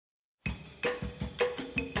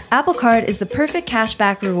Apple Card is the perfect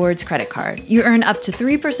cashback rewards credit card. You earn up to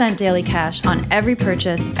 3% daily cash on every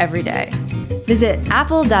purchase every day. Visit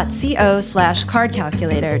apple.co/card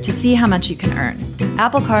calculator to see how much you can earn.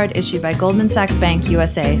 Apple Card issued by Goldman Sachs Bank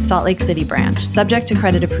USA, Salt Lake City branch, subject to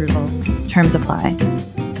credit approval. Terms apply.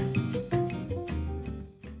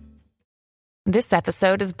 This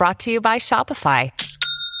episode is brought to you by Shopify.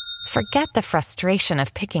 Forget the frustration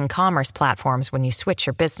of picking commerce platforms when you switch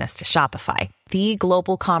your business to Shopify, the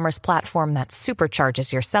global commerce platform that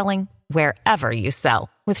supercharges your selling wherever you sell.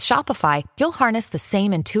 With Shopify, you'll harness the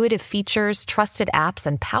same intuitive features, trusted apps,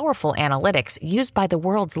 and powerful analytics used by the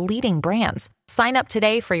world's leading brands. Sign up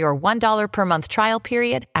today for your $1 per month trial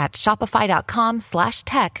period at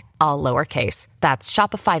shopify.com/tech, all lowercase. That's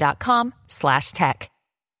shopify.com/tech.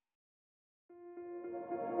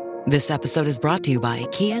 This episode is brought to you by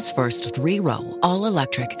Kia's first 3-row,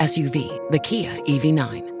 all-electric SUV, the Kia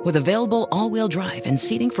EV9. With available all-wheel drive and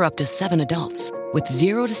seating for up to 7 adults. With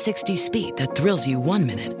 0 to 60 speed that thrills you 1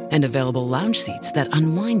 minute and available lounge seats that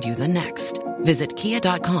unwind you the next. Visit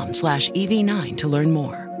kia.com/EV9 to learn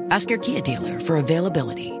more. Ask your Kia dealer for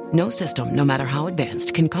availability. No system, no matter how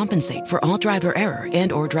advanced, can compensate for all driver error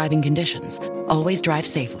and or driving conditions. Always drive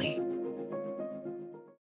safely.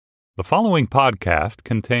 The following podcast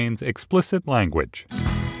contains explicit language.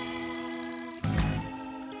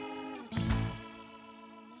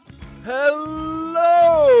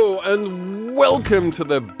 Hello, and welcome to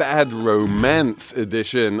the Bad Romance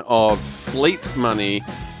edition of Slate Money,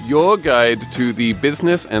 your guide to the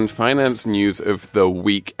business and finance news of the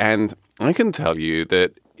week. And I can tell you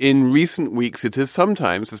that in recent weeks, it has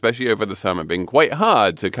sometimes, especially over the summer, been quite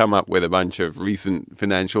hard to come up with a bunch of recent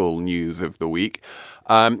financial news of the week.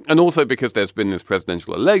 And also because there's been this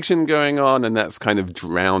presidential election going on, and that's kind of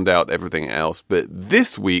drowned out everything else. But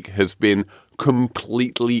this week has been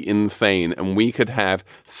completely insane, and we could have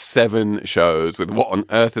 7 shows with what on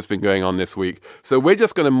earth has been going on this week. So we're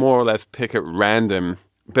just going to more or less pick at random.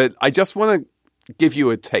 But I just want to give you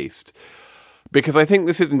a taste, because I think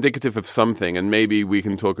this is indicative of something, and maybe we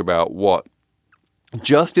can talk about what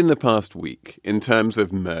just in the past week in terms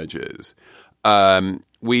of mergers.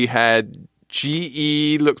 We had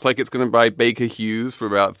GE looks like it's going to buy Baker Hughes for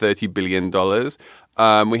about $30 billion.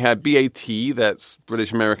 We had BAT, that's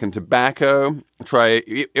British American Tobacco.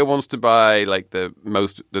 It wants to buy like the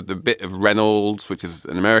bit of Reynolds, which is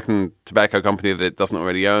an American tobacco company that it doesn't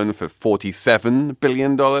already own, for $47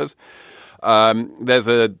 billion. There's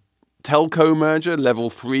a telco merger, Level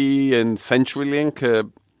 3 and CenturyLink are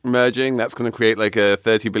merging. That's going to create like a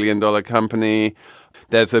 $30 billion company.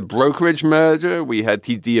 There's a brokerage merger. We had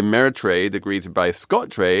TD Ameritrade agree to buy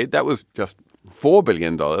Scottrade. That was just $4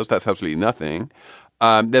 billion. That's absolutely nothing.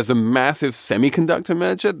 There's a massive semiconductor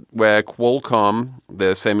merger where Qualcomm,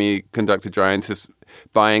 the semiconductor giant, is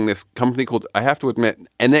buying this company called, I have to admit,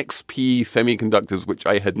 NXP Semiconductors, which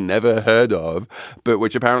I had never heard of, but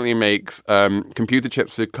which apparently makes computer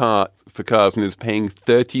chips for cars and is paying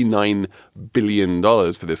 $39 billion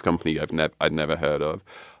for this company I'd never heard of.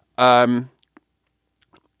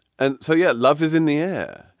 And so, yeah, love is in the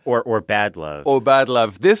air. Or bad love. Or bad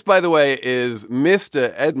love. This, by the way, is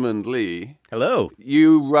Mr. Edmund Lee. Hello.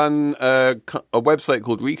 You run a website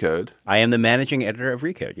called Recode. I am the managing editor of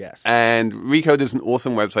Recode, yes. And Recode is an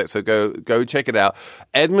awesome website, so go check it out.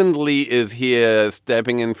 Edmund Lee is here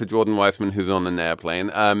stepping in for Jordan Weissman, who's on an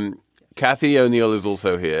airplane. Kathy O'Neill is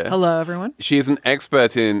also here. Hello, everyone. She is an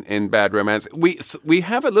expert in bad romance. We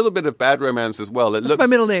have a little bit of bad romance as well. That's my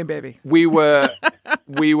middle name, baby. We were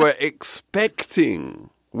expecting,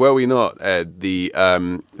 were we not, Ed, the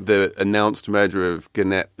announced merger of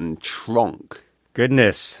Gannett and Tronc.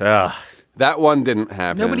 Goodness. That one didn't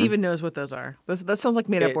happen. Nobody even knows what those are. That sounds like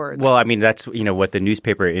made-up words. Well, I mean, that's what the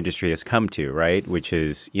newspaper industry has come to, right? Which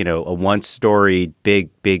is, a once-storied,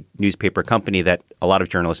 big newspaper company that a lot of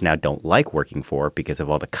journalists now don't like working for because of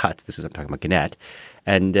all the cuts. I'm talking about Gannett.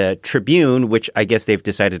 And Tribune, which I guess they've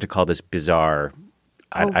decided to call this bizarre.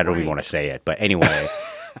 I don't even want to say it, but anyway.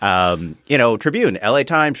 Tribune, LA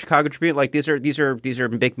Times, Chicago Tribune, like these are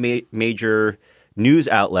big major news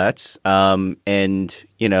outlets, and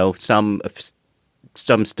some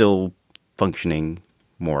still functioning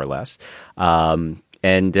more or less, and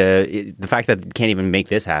the fact that it can't even make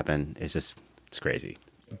this happen is it's crazy.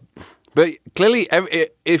 But clearly,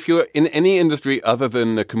 if you're in any industry other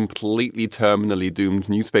than the completely terminally doomed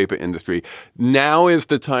newspaper industry, now is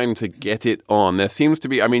the time to get it on. There seems to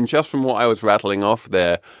be, I mean, just from what I was rattling off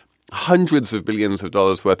there, hundreds of billions of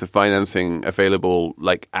dollars worth of financing available,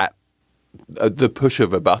 like at the push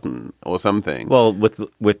of a button or something. Well,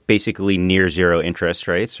 with basically near zero interest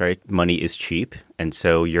rates, right? Money is cheap, and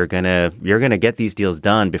so you're gonna get these deals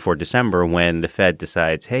done before December when the Fed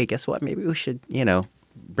decides, hey, guess what? Maybe we should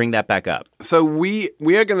bring that back up. So we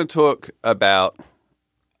are going to talk about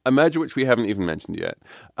a merger which we haven't even mentioned yet.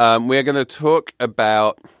 We are going to talk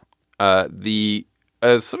about the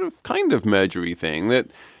sort of kind of mergery thing that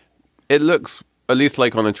it looks, at least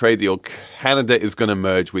like on a trade deal, Canada is going to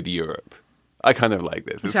merge with Europe. I kind of like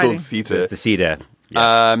this. It's called CETA. It's the CETA.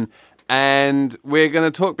 Yes. And we're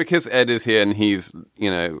going to talk, because Ed is here and he's,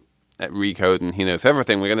 at Recode and he knows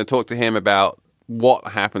everything. We're going to talk to him about what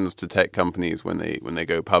happens to tech companies when they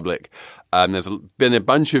go public. There's been a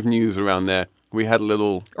bunch of news around there. We had a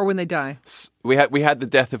little, or when they die. We had the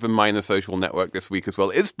death of a minor social network this week as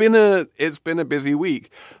well. It's been a busy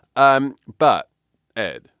week. But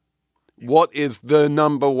Ed, what is the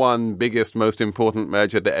number one biggest, most important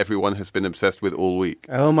merger that everyone has been obsessed with all week?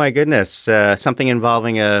 Oh my goodness, something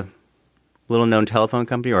involving a little-known telephone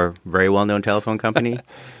company or very well-known telephone company,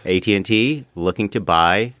 AT&T, looking to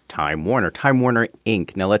buy Time Warner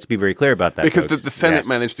Inc. Now, let's be very clear about that, because folks. the Senate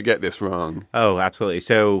managed to get this wrong. Oh, absolutely.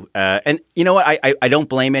 So, and you know what? I don't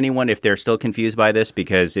blame anyone if they're still confused by this,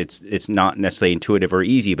 because it's not necessarily intuitive or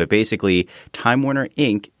easy. But basically, Time Warner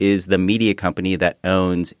Inc. is the media company that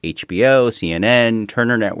owns HBO, CNN,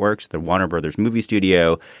 Turner Networks, the Warner Brothers movie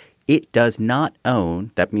studio. It does not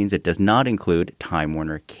own, that means it does not include Time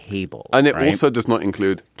Warner Cable. And it also does not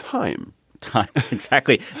include Time. Time,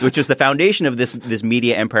 exactly, which is the foundation of this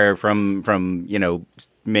media empire from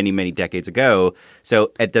many decades ago.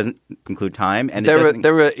 So it doesn't include Time, and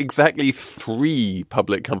there are exactly 3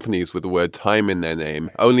 public companies with the word Time in their name.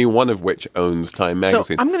 Only one of which owns Time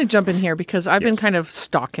magazine. So I'm going to jump in here because I've been kind of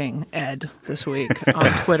stalking Ed this week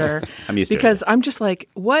on Twitter. I'm used because to it. I'm just like,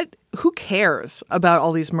 what? Who cares about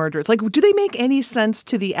all these mergers? Like, do they make any sense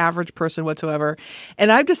to the average person whatsoever?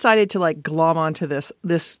 And I've decided to glom onto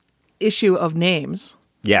this issue of names.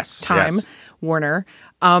 Yes. Time, yes. Warner,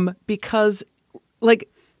 because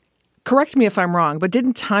correct me if I'm wrong, but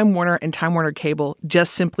didn't Time Warner and Time Warner Cable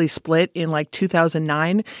just simply split in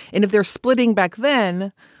 2009? And if they're splitting back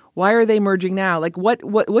then, why are they merging now?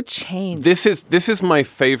 What changed? This is my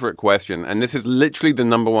favorite question, and this is literally the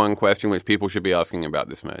number one question which people should be asking about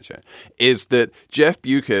this merger, is that Jeff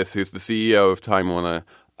Bewkes, who's the CEO of Time Warner,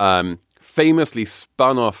 famously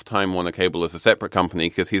spun off Time Warner Cable as a separate company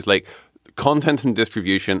because he's like, content and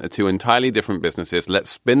distribution are 2 entirely different businesses. Let's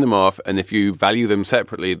spin them off, and if you value them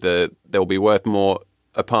separately, they'll be worth more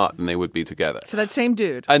apart than they would be together. So that same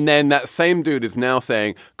dude. And then that same dude is now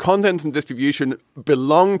saying content and distribution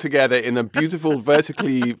belong together in a beautiful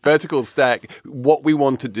vertical stack. What we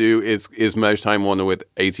want to do is merge Time Warner with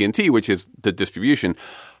AT&T, which is the distribution.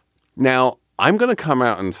 Now, I'm going to come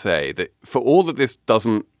out and say that for all that this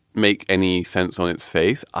doesn't make any sense on its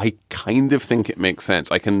face, I kind of think it makes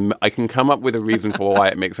sense. I can come up with a reason for why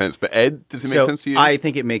it makes sense. But Ed, does it make sense to you? I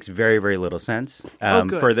think it makes very, very little sense.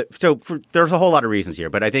 Good. There's a whole lot of reasons here,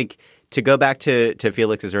 but I think to go back to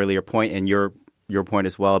Felix's earlier point and your point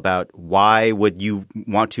as well about why would you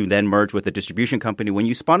want to then merge with a distribution company when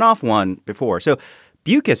you spun off one before? So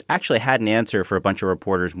Bewkes actually had an answer for a bunch of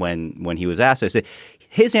reporters when he was asked this.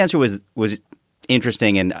 His answer was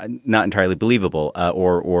interesting and not entirely believable,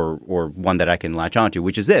 or one that I can latch onto,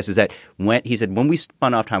 which is this: is that when we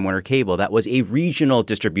spun off Time Warner Cable, that was a regional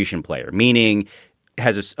distribution player, meaning it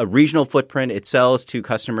has a regional footprint. It sells to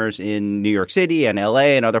customers in New York City and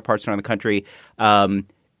LA and other parts around the country,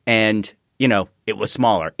 and it was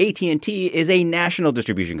smaller. AT&T is a national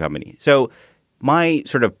distribution company. So my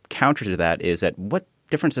sort of counter to that is that what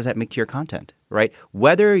difference does that make to your content, right?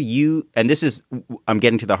 Whether you – and this is – I'm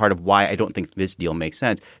getting to the heart of why I don't think this deal makes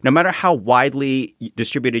sense. No matter how widely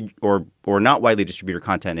distributed or not widely distributed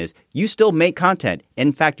content is, you still make content.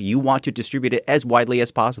 In fact, you want to distribute it as widely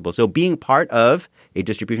as possible. So being part of a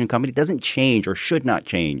distribution company doesn't change or should not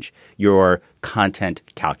change your content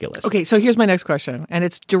calculus. Okay, so here's my next question, and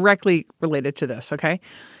it's directly related to this, okay?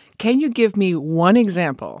 Can you give me one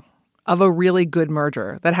example of a really good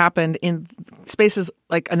merger that happened in spaces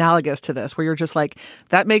analogous to this, where you're just like,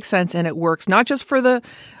 that makes sense and it works, not just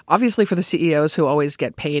obviously for the CEOs who always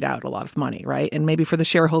get paid out a lot of money, right? And maybe for the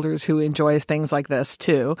shareholders who enjoy things like this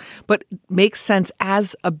too, but makes sense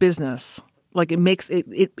as a business.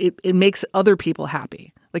 It makes other people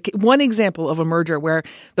happy. One example of a merger where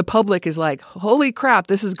the public is like, holy crap,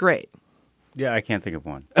 this is great. Yeah, I can't think of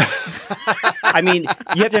one. I mean,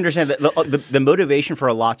 you have to understand that the motivation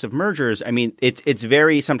for lots of mergers. I mean,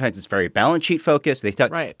 sometimes it's very balance sheet focused. They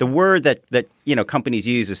thought Right. the word that companies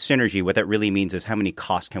use is synergy. What that really means is how many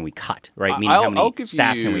costs can we cut, right? Meaning how many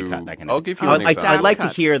staff can we cut? That kind of I'll thing. give you an example. I'd like to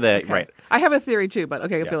Cuts. hear the Okay. right. I have a theory too, but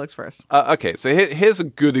okay, Felix first. Okay, so here's a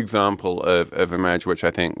good example of a merger which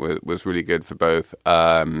I think was really good for both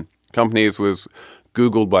companies. Was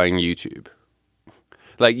Google buying YouTube?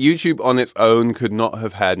 Like YouTube on its own could not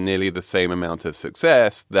have had nearly the same amount of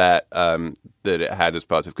success that it had as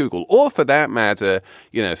part of Google. Or for that matter,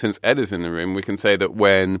 since Ed is in the room, we can say that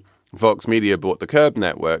when Vox Media bought the Curb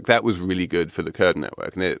Network, that was really good for the Curb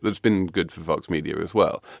Network, and it's been good for Vox Media as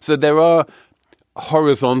well. So there are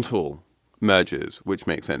horizontal mergers which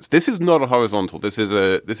make sense. This is not a horizontal. This is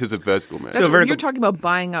a vertical merger. That's you're talking about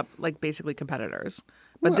buying up like basically competitors.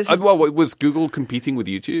 But this is was Google competing with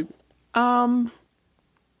YouTube?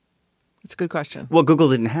 it's a good question. Well, Google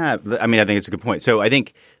didn't have. I mean, I think it's a good point. So I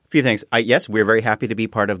think a few things. Yes, we're very happy to be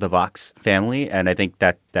part of the Vox family, and I think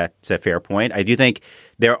that's a fair point. I do think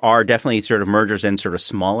there are definitely sort of mergers in sort of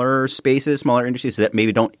smaller spaces, smaller industries that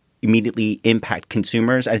maybe don't immediately impact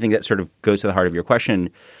consumers. I think that sort of goes to the heart of your question.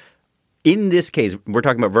 In this case, we're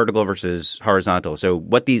talking about vertical versus horizontal. So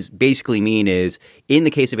what these basically mean is, in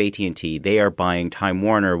the case of AT&T, they are buying Time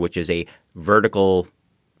Warner, which is a vertical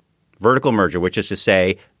merger, which is to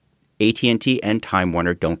say AT&T and Time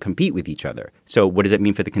Warner don't compete with each other. So what does that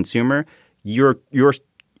mean for the consumer?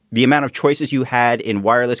 The amount of choices you had in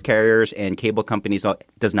wireless carriers and cable companies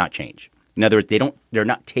does not change. In other words, they're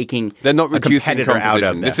not taking They're not a reducing competitor out of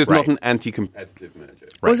competition. them. This is Right. not an anti-competitive merger.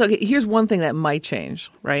 Well, so, okay, here's one thing that might change,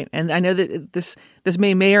 right? And I know that this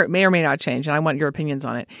may or may not change, and I want your opinions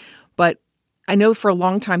on it. But I know for a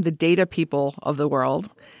long time the data people of the world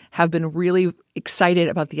have been really excited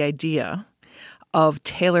about the idea of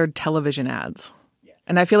tailored television ads.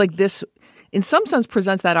 And I feel like this, in some sense,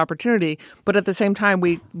 presents that opportunity, but at the same time,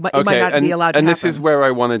 it might not be allowed to happen. And this is where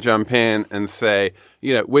I want to jump in and say,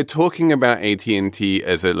 we're talking about AT&T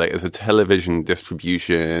as a television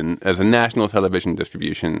distribution, as a national television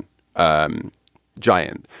distribution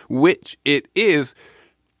giant, which it is,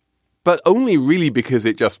 but only really because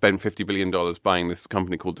it just spent $50 billion buying this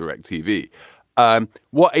company called DirecTV.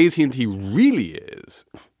 What AT&T really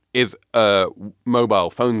is a mobile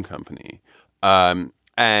phone company.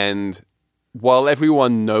 And while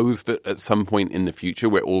everyone knows that at some point in the future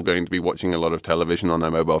we're all going to be watching a lot of television on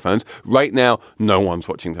our mobile phones, right now no one's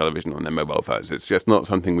watching television on their mobile phones. It's just not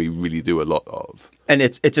something we really do a lot of. And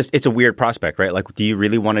it's a weird prospect, right? Like, do you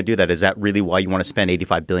really want to do that? Is that really why you want to spend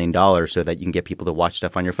 $85 billion so that you can get people to watch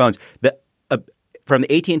stuff on your phones? From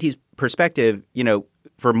the AT&T's perspective,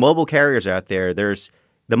 for mobile carriers out there,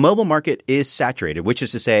 the mobile market is saturated, which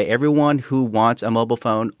is to say everyone who wants a mobile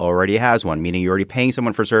phone already has one, meaning you're already paying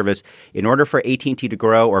someone for service. In order for AT&T to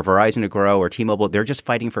grow or Verizon to grow or T-Mobile, they're just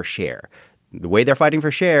fighting for share. The way they're fighting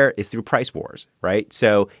for share is through price wars, right?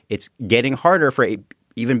 So it's getting harder for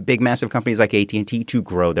even big, massive companies like AT&T to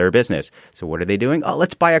grow their business. So what are they doing? Oh,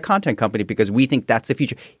 let's buy a content company because we think that's the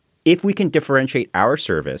future. If we can differentiate our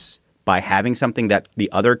service by having something that the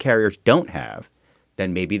other carriers don't have,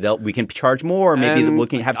 then maybe we can charge more. Maybe we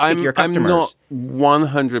can have stickier customers. I'm not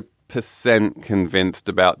 100% convinced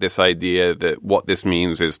about this idea that what this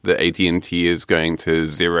means is that AT&T is going to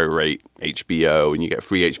zero rate HBO and you get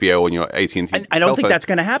free HBO on your AT&T. And I don't think that's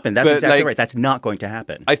going to happen. That's exactly right. That's not going to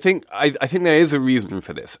happen. I think there is a reason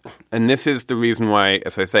for this. And this is the reason why,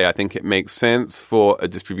 as I say, I think it makes sense for a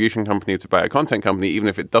distribution company to buy a content company, even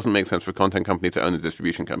if it doesn't make sense for a content company to own a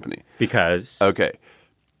distribution company. Because? Okay.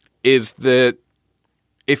 Is that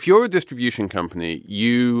if you're a distribution company,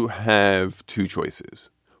 you have two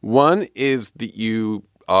choices. One is that you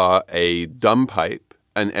are a dumb pipe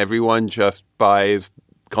and everyone just buys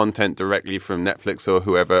content directly from Netflix or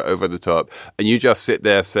whoever over the top, and you just sit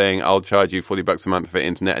there saying, I'll charge you $40 a month for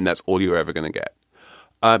internet, and that's all you're ever going to get.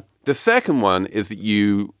 The second one is that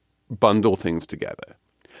you bundle things together.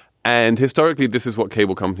 And historically, this is what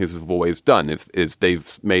cable companies have always done, is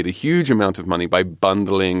they've made a huge amount of money by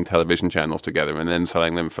bundling television channels together and then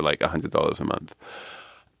selling them for like $100 a month.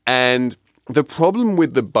 And the problem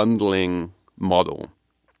with the bundling model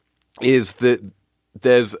is that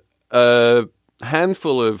there's a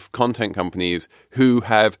handful of content companies who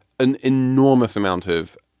have an enormous amount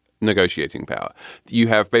of negotiating power. You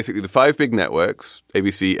have basically the five big networks,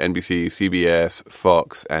 ABC, NBC, CBS,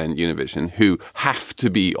 Fox, and Univision, who have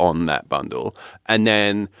to be on that bundle. And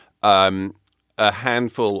then a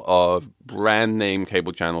handful of brand name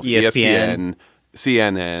cable channels, ESPN,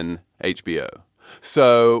 CNN, HBO.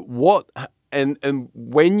 So what And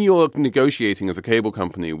when you're negotiating as a cable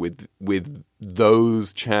company with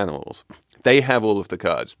those channels, they have all of the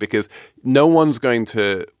cards because no one's going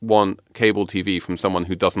to want cable TV from someone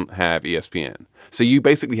who doesn't have ESPN. So you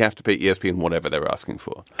basically have to pay ESPN whatever they're asking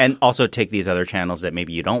for. And also take these other channels that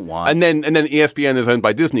maybe you don't want. And then ESPN is owned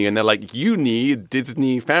by Disney, and they're like, you need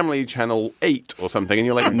Disney Family Channel 8 or something. And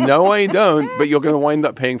you're like, no, I don't. But you're going to wind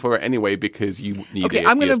up paying for it anyway because you need Okay,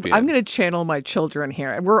 ESPN. I'm gonna channel my children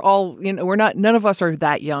here. We're all, none of us are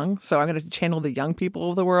that young, so I'm gonna channel the young people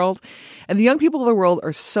of the world. And the young people of the world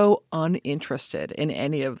are so uninterested in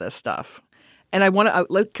any of this stuff. And I want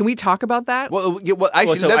to. Can we talk about that? Well,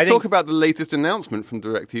 let's talk about the latest announcement from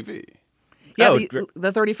DirecTV. Yeah,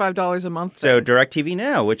 the $35 a month. So DirecTV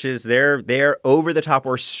Now, which is their over-the-top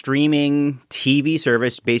or streaming TV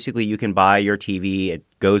service. Basically, you can buy your TV. It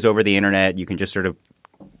goes over the internet. You can just sort of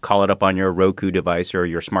call it up on your Roku device or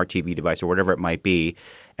your smart TV device or whatever it might be.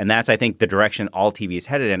 And that's, I think, the direction all TV is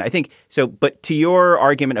headed in. I think so. But to your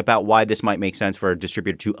argument about why this might make sense for a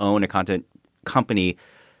distributor to own a content company,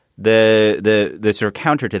 the sort of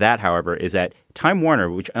counter to that, however, is that Time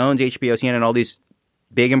Warner, which owns HBO, CNN, and all these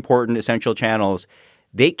big, important, essential channels,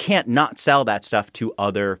 they can't not sell that stuff to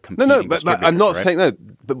other competing distributors. But I'm not right? saying no.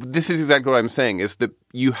 But this is exactly what I'm saying: is that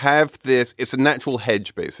you have this. It's a natural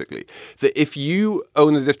hedge, basically. That if you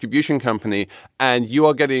own a distribution company and you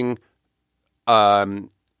are getting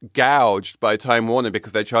gouged by Time Warner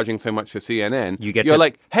because they're charging so much for CNN, you're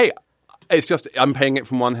like, hey. It's just I'm paying it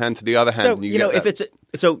from one hand to the other hand. So and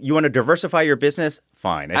so you want to diversify your business,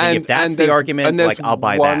 fine. I think if that's the argument, like I'll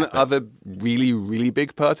buy that. One other really, really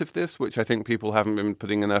big part of this, which I think people haven't been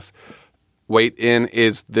putting enough weight in,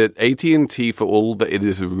 is that AT&T, for all that it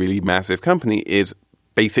is a really massive company, is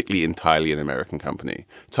basically entirely an American company.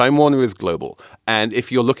 Time Warner is global, and if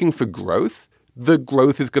you're looking for growth, the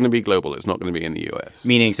growth is going to be global. It's not going to be in the U.S.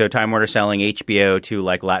 Meaning, so Time Warner selling HBO to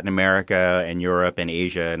like Latin America and Europe and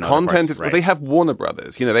Asia and content other parts, right. They have Warner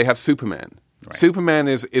Brothers. They have Superman. Right. Superman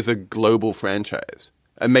is a global franchise.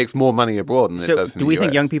 It makes more money abroad than it does in the US. Do we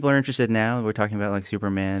think young people are interested now? We're talking about like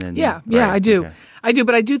Superman and yeah, I do. Okay. I do,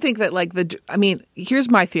 but I do think that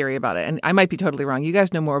here's my theory about it, and I might be totally wrong. You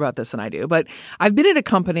guys know more about this than I do, but I've been at a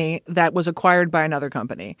company that was acquired by another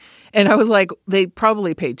company, and I was like, they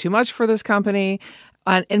probably paid too much for this company.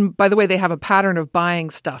 And by the way, they have a pattern of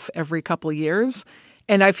buying stuff every couple of years,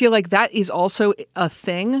 and I feel like that is also a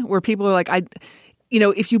thing where people are like,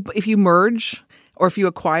 if you merge or if you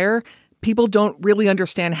acquire, people don't really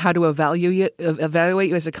understand how to evaluate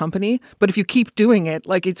you as a company. But if you keep doing it,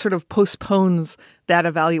 like it sort of postpones that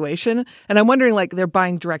evaluation. And I'm wondering, like they're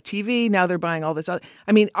buying DirecTV, now they're buying all this other.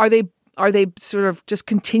 I mean, are they sort of just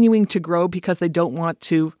continuing to grow because they don't want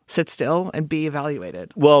to sit still and be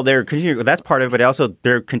evaluated? Well, they're continuing. That's part of it, but also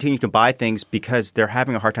they're continuing to buy things because they're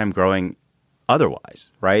having a hard time growing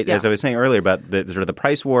otherwise, right? Yeah. As I was saying earlier about the sort of the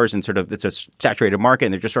price wars and sort of it's a saturated market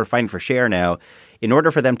and they're just sort of fighting for share now. In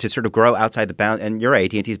order for them to sort of grow outside the bound, and you're right,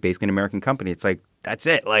 AT&T is basically an American company. It's like, that's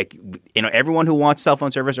it. Like, everyone who wants cell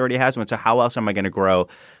phone service already has one. So how else am I going to grow?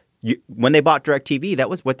 When they bought DirecTV, that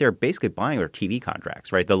was what they're basically buying were TV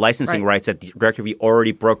contracts, right? The licensing rights that DirecTV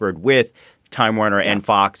already brokered with Time Warner and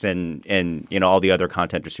Fox and all the other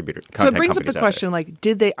content distributors. So it brings up the question, like,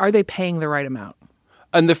 are they paying the right amount?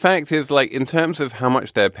 And the fact is, like, in terms of how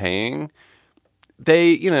much they're paying,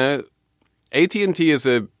 AT&T is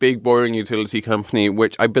a big, boring utility company,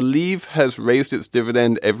 which I believe has raised its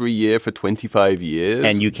dividend every year for 25 years.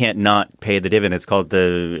 And you can't not pay the dividend. It's called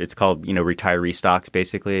retiree stocks.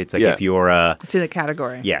 Basically, it's like if you're it's in a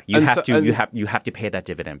category. Yeah, you have to pay that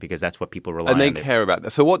dividend because that's what people rely on. And they care about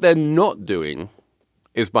that. So what they're not doing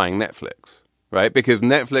is buying Netflix. Right, because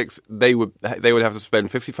Netflix, they would have to spend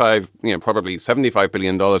probably $75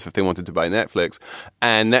 billion if they wanted to buy Netflix,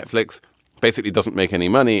 and Netflix basically doesn't make any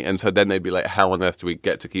money, and so then they'd be like, how on earth do we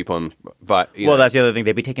get to keep on? That's the other thing;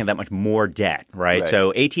 they'd be taking that much more debt, right?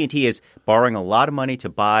 So AT&T is borrowing a lot of money to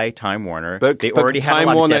buy Time Warner. But they already have a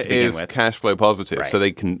lot of debt to begin with. Time Warner is cash flow positive, so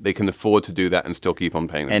they can afford to do that and still keep on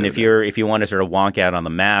paying them. And if you want to sort of wonk out on the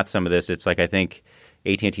math, some of this, it's like I think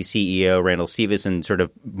AT&T CEO Randall Stevenson sort of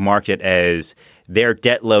marked it as their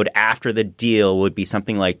debt load after the deal would be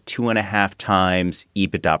something like 2.5 times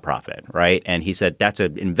EBITDA profit, right? And he said that's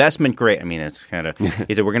an investment grade. I mean, it's kind of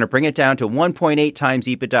he said we're going to bring it down to 1.8 times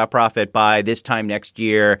EBITDA profit by this time next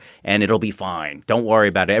year, and it'll be fine. Don't worry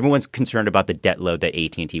about it. Everyone's concerned about the debt load that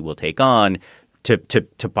AT&T will take on to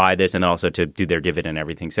buy this and also to do their dividend and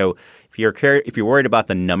everything. So if you're worried about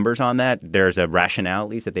the numbers on that, there's a rationale at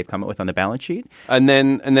least that they've come up with on the balance sheet. And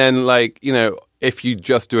then like, if you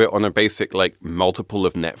just do it on a basic like multiple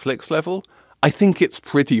of Netflix level, I think it's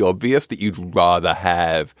pretty obvious that you'd rather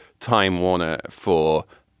have Time Warner for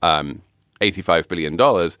 $85 billion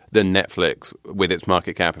than Netflix with its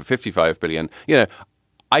market cap of $55 billion.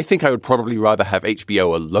 I think I would probably rather have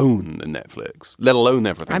HBO alone than Netflix, let alone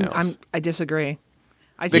everything else. I disagree.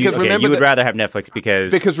 Because remember you would rather have Netflix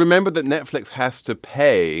because remember that Netflix has to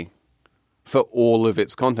pay for all of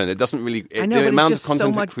its content. It doesn't really I know, the but amount it's just of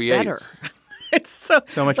content so much it creates. better. It's so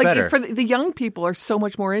much like, better. For the young people are so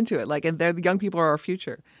much more into it. Like, and the young people are our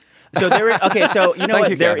future. So so you know Thank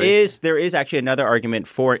what? you, There Kathy. is actually another argument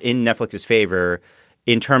in Netflix's favor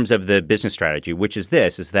in terms of the business strategy, which is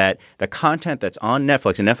that the content that's on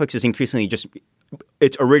Netflix, and Netflix is increasingly just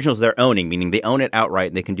its originals they're owning, meaning they own it outright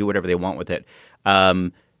and they can do whatever they want with it.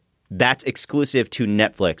 That's exclusive to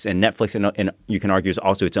Netflix, and Netflix, and you can argue, is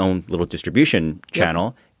also its own little distribution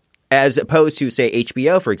channel. As opposed to, say,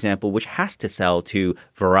 HBO, for example, which has to sell to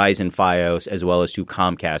Verizon, Fios, as well as to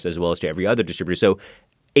Comcast, as well as to every other distributor. So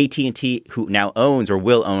AT&T, who now owns or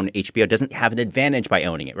will own HBO, doesn't have an advantage by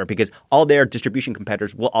owning it, right? Because all their distribution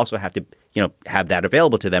competitors will also have to, have that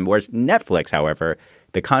available to them. Whereas Netflix, however,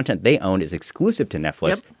 the content they own is exclusive to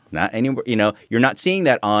Netflix. Yep. Not anywhere. You're not seeing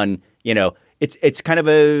that on. It's kind of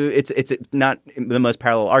it's not the most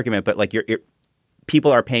parallel argument, but like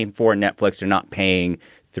people are paying for Netflix. They're not paying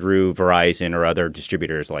through Verizon or other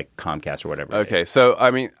distributors like Comcast or whatever. Okay, so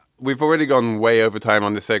I mean, we've already gone way over time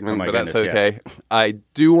on this segment, but that's goodness, okay. yeah. I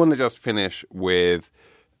do want to just finish with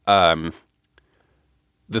the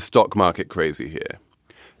stock market crazy here.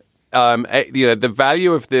 The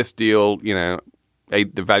value of this deal, the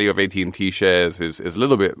value of AT&T shares is a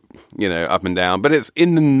little bit, up and down, but it's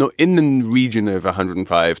in the region of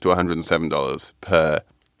 $105 to $107 per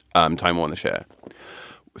Time Warner share.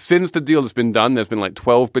 Since the deal has been done, there's been like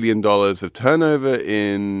 $12 billion of turnover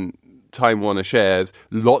in Time Warner shares.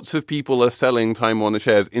 Lots of people are selling Time Warner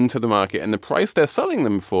shares into the market, and the price they're selling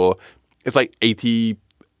them for is like $87,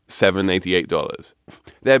 $88.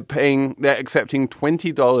 They're accepting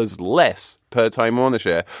 $20 less per Time Warner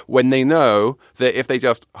share when they know that if they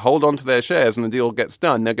just hold on to their shares and the deal gets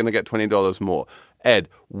done, they're going to get $20 more. Ed,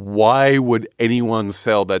 why would anyone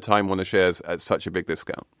sell their Time Warner shares at such a big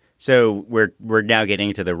discount? So we're now getting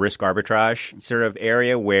into the risk arbitrage sort of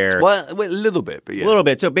area where a little bit, but yeah, a little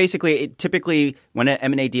bit. So basically, typically when an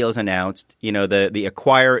M&A deal is announced,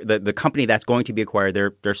 the company that's going to be acquired,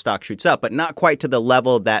 their stock shoots up, but not quite to the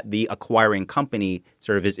level that the acquiring company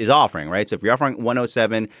sort of is offering, right? So if you're offering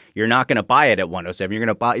 107, you're not going to buy it at 107. You're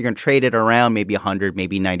going to trade it around maybe 100,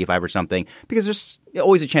 maybe 95 or something, because there's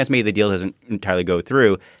always a chance maybe the deal doesn't entirely go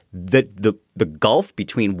through. The gulf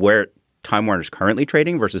between where Time Warner is currently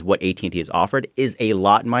trading versus what AT&T has offered is a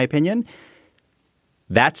lot, in my opinion.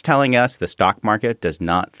 That's telling us the stock market does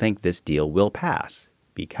not think this deal will pass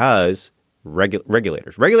because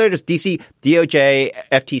regulators, DC, DOJ,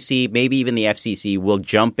 FTC, maybe even the FCC will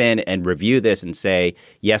jump in and review this and say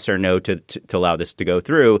yes or no to allow this to go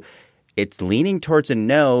through. It's leaning towards a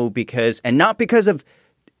no not because of,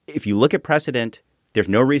 if you look at precedent, there's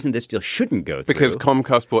no reason this deal shouldn't go through. Because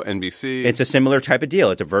Comcast bought NBC. It's a similar type of deal.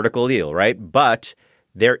 It's a vertical deal, right? But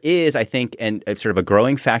there is, I think, sort of a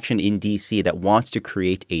growing faction in D.C. that wants to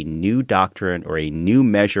create a new doctrine or a new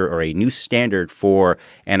measure or a new standard for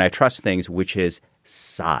antitrust things, which is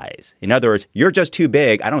size. In other words, you're just too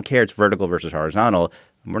big. I don't care it's vertical versus horizontal.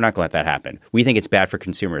 We're not going to let that happen. We think it's bad for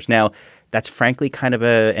consumers. Now, that's frankly kind of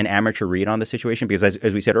an amateur read on the situation because,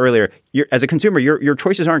 as we said earlier, as a consumer, your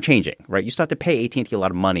choices aren't changing, right? You still have to pay AT&T a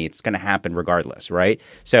lot of money. It's going to happen regardless, right?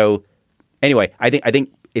 So anyway, I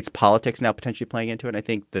think it's politics now potentially playing into it. And I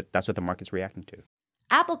think that's what the market's reacting to.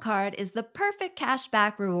 Apple Card is the perfect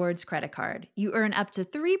cashback rewards credit card. You earn up to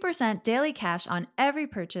 3% daily cash on every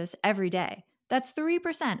purchase every day. That's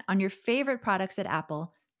 3% on your favorite products at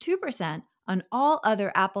Apple, 2% on all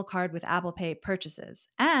other Apple Card with Apple Pay purchases,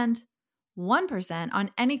 and 1% on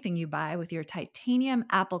anything you buy with your titanium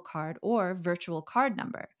Apple Card or virtual card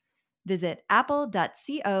number. Visit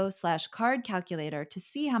apple.co/card calculator to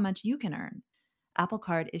see how much you can earn. Apple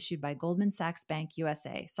Card issued by Goldman Sachs Bank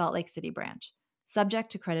USA, Salt Lake City branch.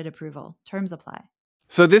 Subject to credit approval. Terms apply.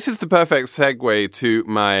 So this is the perfect segue to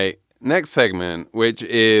my next segment, which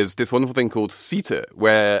is this wonderful thing called CETA,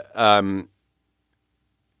 where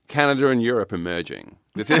Canada and Europe are merging.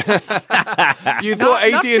 You thought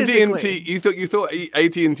AT&T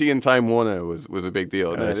and Time Warner was a big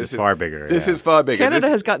deal. No, this is far bigger. This is far bigger. Canada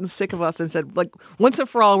has gotten sick of us and said, like, once and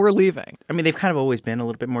for all, we're leaving. I mean, they've kind of always been a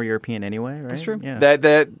little bit more European anyway, right? That's true.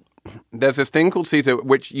 Yeah. There's this thing called CETA,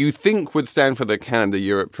 which you think would stand for the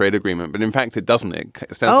Canada-Europe Trade Agreement, but in fact it doesn't. It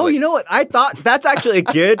stands for you know what? I thought that's actually a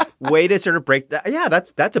good way to sort of break that. Yeah,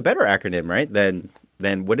 that's a better acronym, right? Than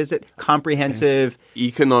then what is it? Comprehensive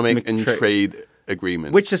economic and trade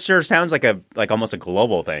agreement, which just sort of sounds like almost a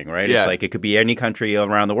global thing, right? Yeah. It's like it could be any country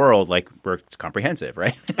around the world, like where it's comprehensive,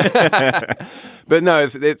 right? But no,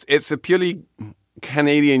 it's a purely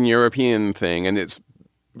Canadian European thing, and it's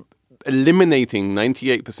eliminating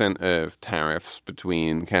 98% of tariffs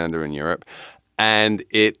between Canada and Europe. And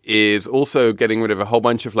it is also getting rid of a whole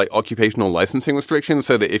bunch of like occupational licensing restrictions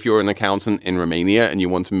so that if you're an accountant in Romania and you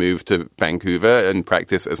want to move to Vancouver and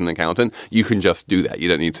practice as an accountant, you can just do that. You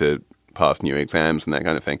don't need to pass new exams and that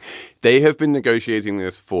kind of thing. They have been negotiating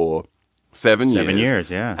this for 7 years. 7 years,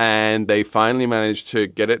 yeah. And they finally managed to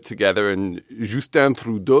get it together. And Justin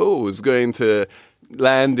Trudeau is going to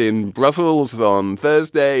land in Brussels on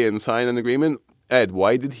Thursday and sign an agreement. Ed,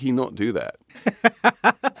 why did he not do that?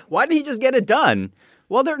 Why didn't he just get it done?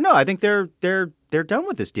 Well, I think they're done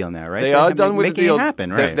with this deal now, right? They are done with the deal. Making it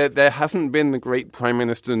happen, right? There hasn't been the great prime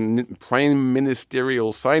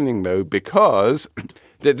ministerial signing, though, because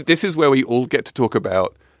this is where we all get to talk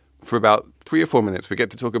about, for about 3 or 4 minutes, we get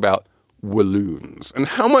to talk about Walloons. And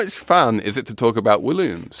how much fun is it to talk about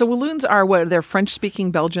Walloons? So Walloons are what? They're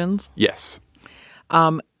French-speaking Belgians? Yes.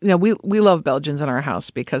 We love Belgians in our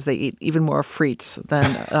house because they eat even more frites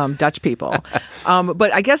than Dutch people.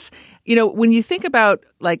 But I guess, when you think about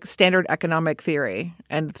like standard economic theory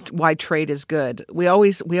and why trade is good, we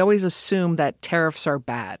always assume that tariffs are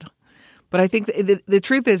bad. But I think the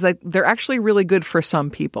truth is like they're actually really good for some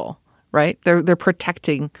people. Right? They're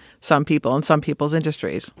protecting some people and some people's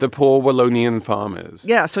industries. The poor Wallonian farmers.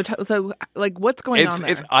 Yeah. So like, what's going on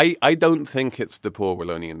there? I don't think it's the poor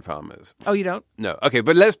Wallonian farmers. Oh, you don't? No. Okay,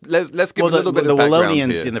 but let's give a little bit of background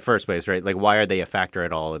Wallonians here. in the first place, right? Like, why are they a factor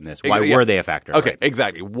at all in this? Why were they a factor? Okay, right?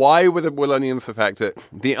 exactly. Why were the Wallonians a factor?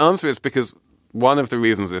 The answer is because one of the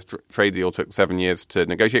reasons this trade deal took 7 years to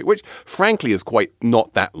negotiate, which frankly is quite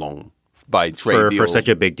not that long. By trade deal. For such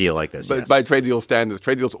a big deal like this. But yes. by trade deal standards,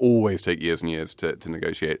 trade deals always take years and years to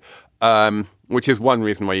negotiate, which is one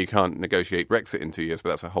reason why you can't negotiate Brexit in 2 years, but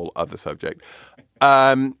that's a whole other subject.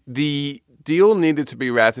 The deal needed to be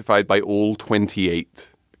ratified by all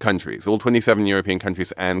 28 countries, all 27 European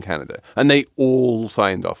countries and Canada. And they all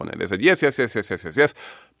signed off on it. They said, yes.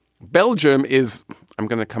 Belgium is, I'm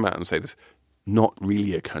going to come out and say this, not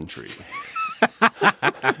really a country.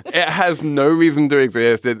 It has no reason to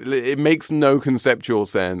exist. It makes no conceptual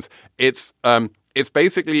sense. It's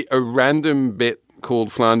basically a random bit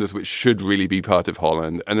called Flanders, which should really be part of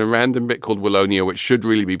Holland, and a random bit called Wallonia, which should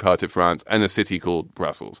really be part of France, and a city called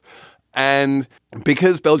Brussels. And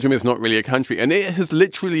because Belgium is not really a country, and it has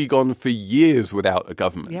literally gone for years without a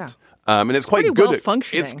government. Yeah. And it's quite pretty good well at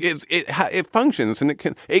functioning. It functions, and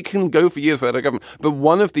it can go for years without a government. But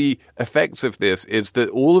one of the effects of this is that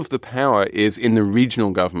all of the power is in the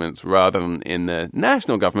regional governments rather than in the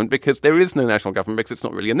national government, because there is no national government because it's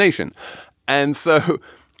not really a nation. And so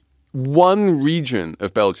one region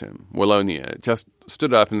of Belgium, Wallonia, just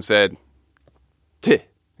stood up and said, "Tih,"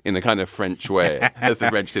 in a kind of French way, as the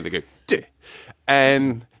French do. They go, "Tih."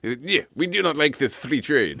 And yeah, we do not like this free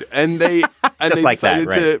trade. And they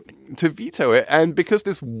decided to veto it. And because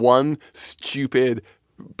this one stupid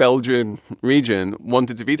Belgian region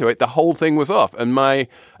wanted to veto it, the whole thing was off. And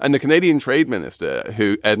the Canadian trade minister,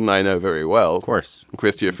 who Ed and I know very well, of course,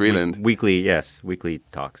 Chrystia Freeland, weekly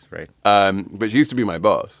talks, right? But she used to be my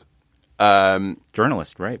boss.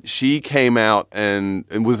 Journalist, right? She came out and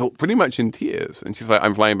was pretty much in tears. And she's like,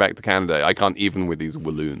 I'm flying back to Canada. I can't even with these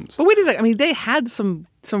Walloons. But wait a second. I mean, they had some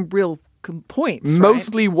real points,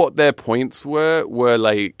 Mostly what their points were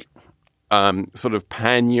like sort of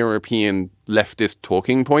pan-European leftist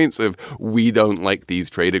talking points of, we don't like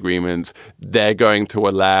these trade agreements. They're going to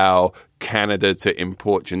allow Canada to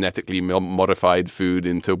import genetically modified food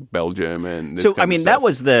into Belgium. And this kind of that stuff.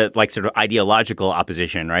 was the like sort of ideological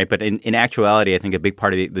opposition, right? But in actuality, I think a big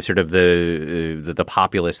part of the sort of the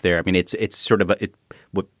populace there, I mean, it's sort of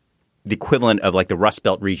the equivalent of like the Rust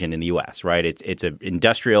Belt region in the U.S., right? It's an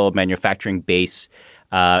industrial manufacturing base,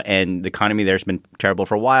 and the economy there's been terrible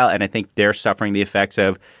for a while. And I think they're suffering the effects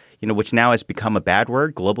of, which now has become a bad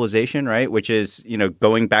word, globalization, right? Which is,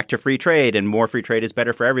 going back to free trade, and more free trade is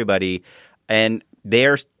better for everybody. And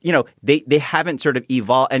they're, they haven't sort of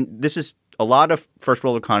evolved. And this is a lot of first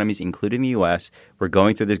world economies, including the U.S., we're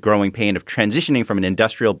going through this growing pain of transitioning from an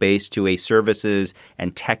industrial base to a services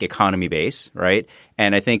and tech economy base, right?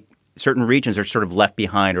 And I think certain regions are sort of left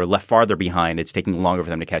behind or left farther behind. It's taking longer for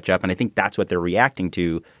them to catch up. And I think that's what they're reacting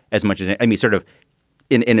to as much as – I mean, sort of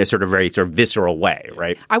in a sort of very sort of visceral way,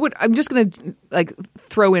 right? I'm just going to like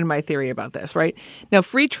throw in my theory about this, right? Now,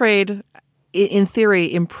 free trade in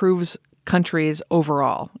theory improves countries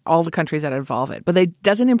overall, all the countries that involve it, but it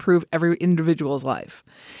doesn't improve every individual's life.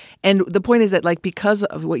 And the point is that, like, because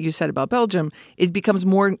of what you said about Belgium, it becomes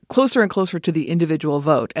more closer and closer to the individual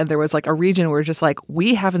vote. And there was like a region where just like,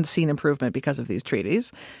 we haven't seen improvement because of these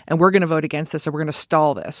treaties, and we're going to vote against this, and we're going to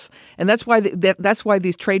stall this. And that's why that's why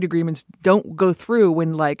these trade agreements don't go through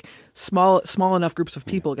when like small enough groups of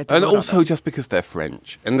people get to And vote also on them. just because they're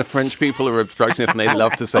French, and the French people are obstructionists, and they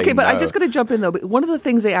love to say Okay, but no. I'm just going to jump in though. But one of the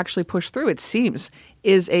things they actually push through, it seems,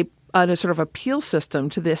 is a sort of appeal system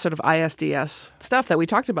to this sort of ISDS stuff that we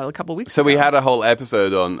talked about a couple of weeks So ago. we had a whole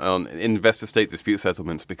episode on investor-state dispute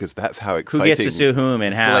settlements because that's how exciting gets to sue whom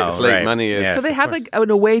and how, slate right. money is. Yeah. So they have like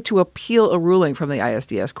a way to appeal a ruling from the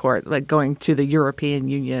ISDS court, like going to the European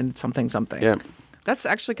Union, something. Yeah. That's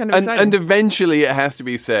actually kind of And, exciting. and eventually, it has to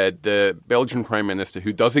be said, the Belgian Prime Minister,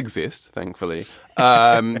 who does exist, thankfully,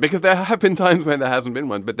 because there have been times when there hasn't been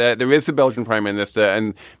one, but there is a Belgian Prime Minister,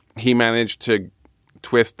 and he managed to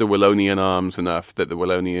twist the Wallonian arms enough that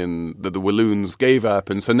the Walloons gave up,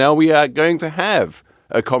 and so now we are going to have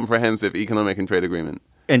a comprehensive economic and trade agreement.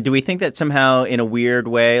 And do we think that somehow, in a weird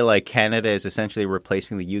way, like Canada is essentially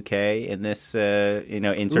replacing the UK in this,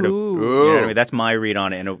 in sort of, you know what I mean? That's my read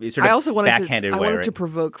on it in a sort of I also wanted backhanded to, I way. wanted right? to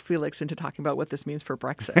provoke Felix into talking about what this means for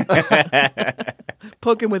Brexit.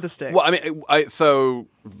 Poke him with a stick. Well, I mean, so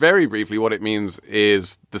very briefly, what it means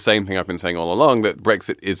is the same thing I've been saying all along, that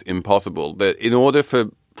Brexit is impossible. That in order for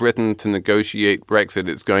Britain to negotiate Brexit,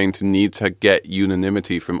 it's going to need to get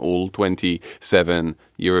unanimity from all 27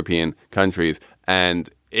 European countries. And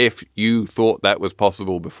if you thought that was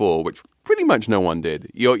possible before, which pretty much no one did,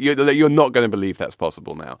 you're not going to believe that's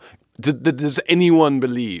possible now. Does anyone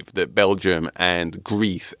believe that Belgium and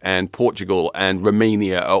Greece and Portugal and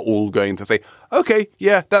Romania are all going to say, okay,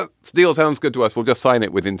 yeah, that deal sounds good to us, we'll just sign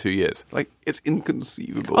it within 2 years? Like, it's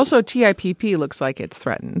inconceivable. Also, TIPP looks like it's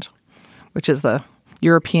threatened, which is the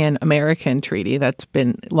European-American treaty that's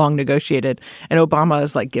been long negotiated, and Obama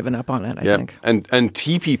has like given up on it, I think. And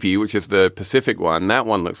TPP, which is the Pacific one, that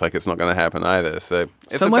one looks like it's not going to happen either. So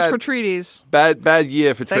it's So a much bad, for treaties. bad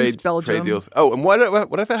year for Thanks, trade Belgium. deals. Oh, and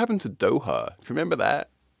whatever happened to Doha? Do you remember that?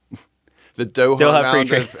 The Doha Doha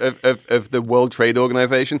free round of the World Trade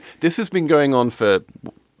Organization. This has been going on for,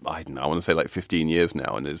 I don't know, I want to say like 15 years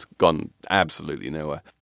now, and it's gone absolutely nowhere.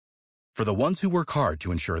 For the ones who work hard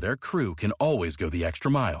to ensure their crew can always go the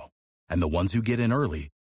extra mile, and the ones who get in early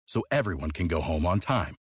so everyone can go home on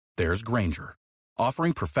time, there's Grainger,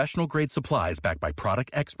 offering professional-grade supplies backed by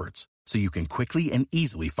product experts so you can quickly and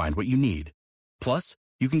easily find what you need. Plus,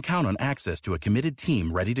 you can count on access to a committed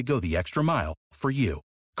team ready to go the extra mile for you.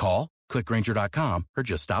 Call, click Grainger.com, or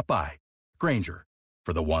just stop by. Grainger,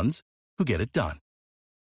 for the ones who get it done.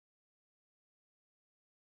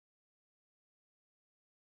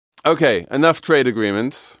 Okay, enough trade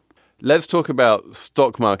agreements. Let's talk about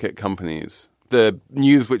stock market companies. The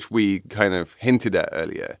news which we kind of hinted at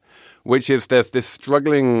earlier, which is there's this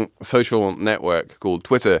struggling social network called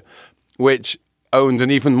Twitter, which owns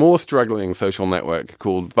an even more struggling social network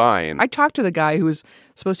called Vine. I talked to the guy who was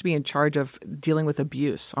supposed to be in charge of dealing with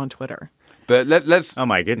abuse on Twitter. But let's... Oh,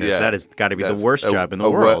 my goodness. yeah, that has got to be the that's worst a- job in the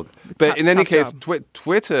a world. But in any Tough case, job.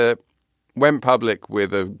 Twitter went public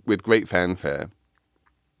with great fanfare.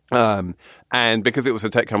 And because it was a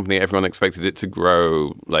tech company, everyone expected it to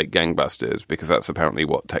grow like gangbusters, because that's apparently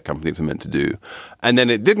what tech companies are meant to do. And then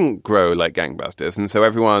it didn't grow like gangbusters. And so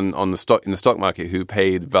everyone in the stock market who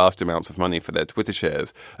paid vast amounts of money for their Twitter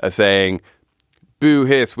shares are saying, boo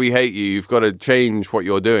hiss, we hate you. You've got to change what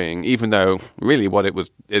you're doing, even though really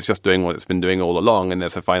it's just doing what it's been doing all along. And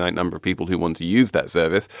there's a finite number of people who want to use that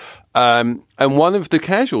service. And one of the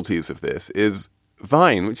casualties of this is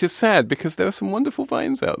Vine, which is sad because there are some wonderful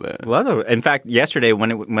Vines out there. Well, in fact, yesterday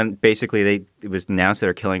when basically it was announced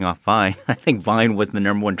they're killing off Vine, I think Vine was the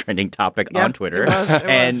number one trending topic on Twitter. It was.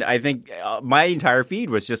 And I think my entire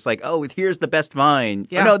feed was just like, oh, here's the best Vine.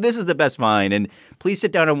 Yeah. Or, no, this is the best Vine. And please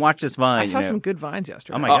sit down and watch this Vine. I saw some good vines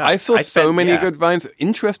yesterday. Oh, my God. I saw so many yeah. good Vines.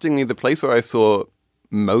 Interestingly, the place where I saw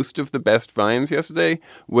most of the best Vines yesterday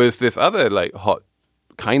was this other like hot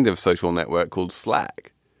kind of social network called Slack.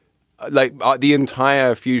 Like the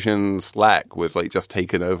entire Fusion Slack was like just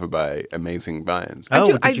taken over by amazing Vines. I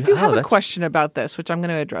do have a that's- question about this, which I'm going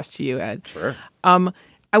to address to you, Ed. Sure.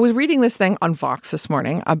 I was reading this thing on Vox this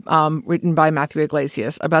morning, written by Matthew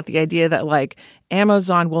Iglesias, about the idea that like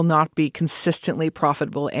Amazon will not be consistently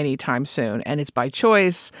profitable anytime soon, and it's by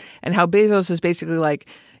choice, and how Bezos is basically like,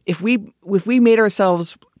 if we made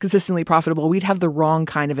ourselves consistently profitable, we'd have the wrong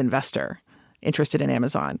kind of investor interested in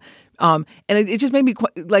Amazon, and it just made me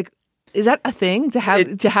like. Is that a thing to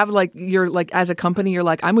have like you're like as a company you're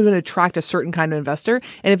like I'm going to attract a certain kind of investor,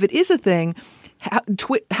 and if it is a thing,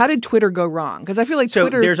 how did Twitter go wrong? Because I feel like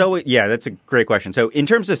Twitter. There's always that's a great question. So in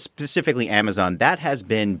terms of specifically Amazon, that has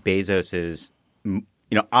been Bezos's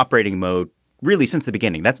operating mode really since the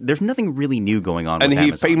beginning. There's nothing really new going on. And with he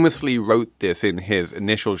Amazon. famously wrote this in his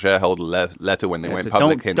initial shareholder letter when they went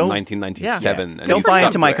public in 1997. Yeah. Don't buy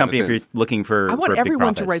into my company if you're looking for. I want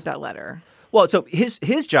everyone to profits. write that letter. Well, so his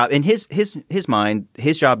job in his mind,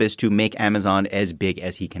 his job is to make Amazon as big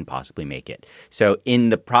as he can possibly make it. So in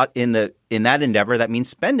that endeavor, that means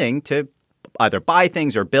spending to either buy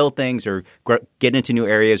things or build things or get into new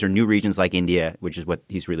areas or new regions like India, which is what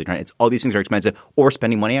he's really trying. It's all these things are expensive, or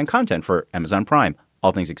spending money on content for Amazon Prime.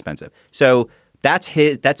 All things expensive. So that's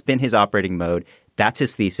been his operating mode. That's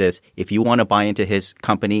his thesis. If you want to buy into his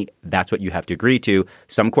company, that's what you have to agree to.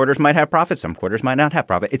 Some quarters might have profit. Some quarters might not have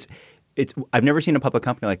profit. I've never seen a public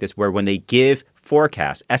company like this where when they give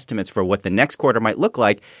forecasts, estimates for what the next quarter might look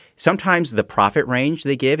like, sometimes the profit range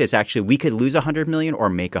they give is actually we could lose $100 million or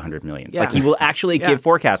make $100 million. Yeah. Like he will actually give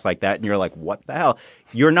forecasts like that, and you're like, what the hell?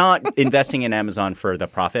 You're not investing in Amazon for the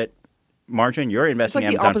profit margin. You're investing in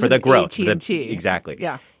Amazon for the growth. AT&T. Exactly.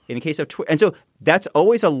 Yeah. In the case of Twitter, and so that's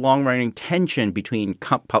always a long-running tension between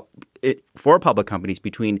for public companies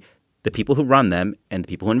between the people who run them and the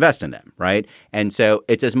people who invest in them, right? And so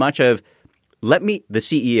it's as much of the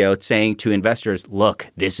CEO saying to investors, look,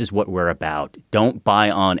 this is what we're about. Don't buy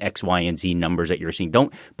on X, Y, and Z numbers that you're seeing.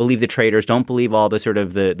 Don't believe the traders. Don't believe all the sort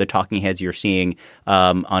of the talking heads you're seeing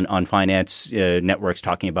on finance networks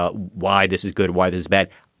talking about why this is good, why this is bad.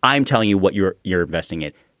 I'm telling you what you're investing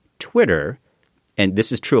in. Twitter, and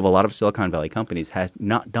this is true of a lot of Silicon Valley companies, has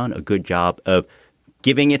not done a good job of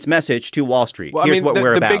giving its message to Wall Street. Well, Here's what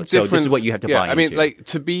we're about. Big So this is what you have to buy into. I mean, like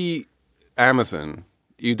to be Amazon,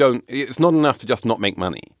 it's not enough to just not make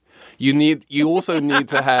money. You also need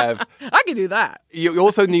to have I can do that. You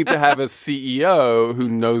also need to have a CEO who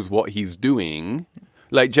knows what he's doing.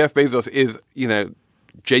 Like Jeff Bezos is,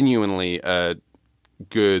 genuinely a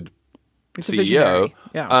good CEO.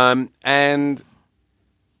 Yeah. And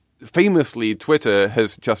famously, Twitter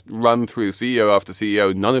has just run through CEO after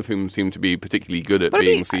CEO, none of whom seem to be particularly good at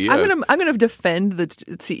being CEOs. I'm going to defend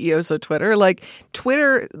the CEOs of Twitter. Like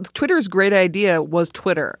Twitter's great idea was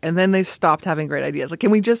Twitter, and then they stopped having great ideas. Like,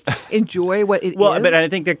 can we just enjoy what it is? Well, but I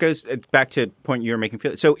think that goes back to the point you were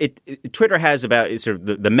making. So Twitter has about sort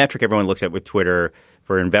of the metric everyone looks at with Twitter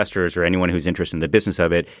for investors or anyone who's interested in the business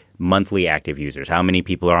of it, monthly active users. How many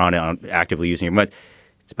people are on it actively using it?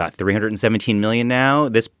 It's about 317 million now.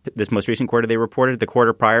 This most recent quarter they reported. The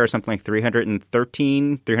quarter prior, something like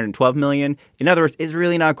 312 million. In other words, it's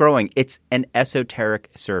really not growing. It's an esoteric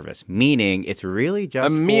service, meaning it's really just a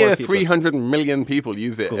mere 300 million people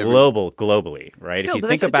use it. Globally, right? Still, if you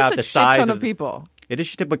think about the size ton of people. It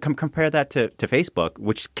is, but compare that to Facebook,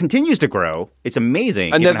 which continues to grow. It's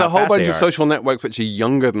amazing. And there's a whole bunch of social networks which are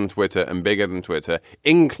younger than Twitter and bigger than Twitter,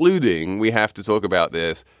 including, we have to talk about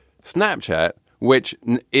this, Snapchat, which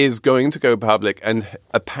is going to go public and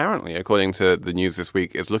apparently, according to the news this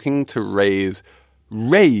week, is looking to raise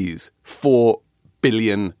 $4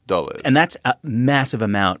 billion. And that's a massive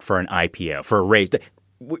amount for an IPO, for a raise.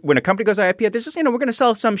 When a company goes IPO, there's just, we're going to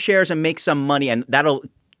sell some shares and make some money, and that'll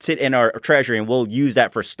sit in our treasury, and we'll use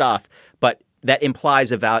that for stuff. But that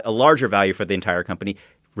implies a larger value for the entire company.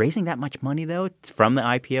 Raising that much money, though, from the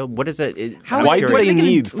IPO, what is it? Why do they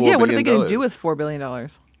need $4 billion? Yeah, what are they going to do with $4 billion?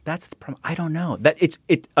 That's the problem. I don't know. It's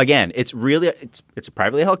really it's a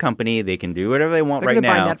privately held company. They can do whatever they want right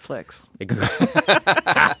now. They're going to buy Netflix.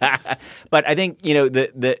 But I think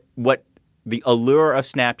the allure of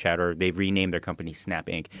Snapchat, or they've renamed their company Snap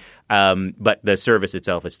Inc. But the service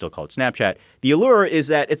itself is still called Snapchat. The allure is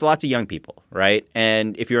that it's lots of young people, right?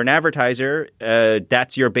 And if you're an advertiser,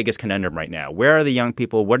 that's your biggest conundrum right now. Where are the young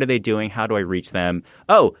people? What are they doing? How do I reach them?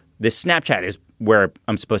 Oh, this Snapchat is where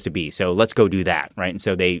I'm supposed to be. So let's go do that, right? And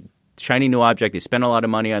so shiny new object. They spend a lot of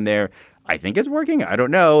money on there. I think it's working. I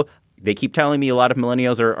don't know. They keep telling me a lot of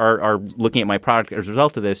millennials are looking at my product as a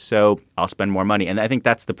result of this, so I'll spend more money. And I think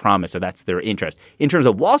that's the promise, so that's their interest. In terms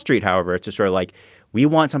of Wall Street, however, it's just sort of like, we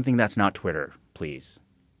want something that's not Twitter, please.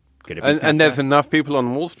 Could it be and there's enough people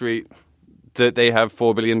on Wall Street that they have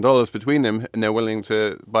 $4 billion between them, and they're willing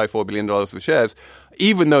to buy $4 billion of shares,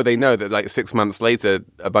 even though they know that like 6 months later,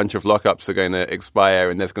 a bunch of lockups are going to expire,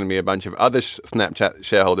 and there's going to be a bunch of other Snapchat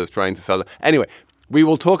shareholders trying to sell them. Anyway, we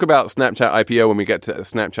will talk about Snapchat IPO when we get to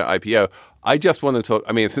Snapchat IPO. I just want to talk,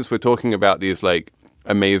 since we're talking about these like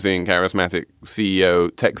amazing, charismatic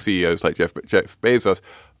tech CEOs like Jeff Bezos,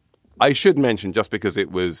 I should mention, just because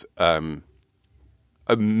it was a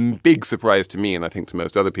a big surprise to me, and I think to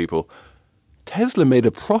most other people, Tesla made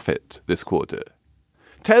a profit this quarter.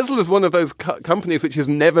 Tesla is one of those companies which is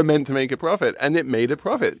never meant to make a profit, and it made a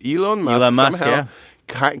profit. Elon Musk somehow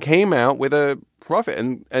came out with a profit,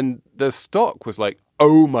 and the stock was like,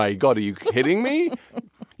 oh my God, are you kidding me?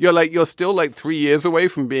 You're still like 3 years away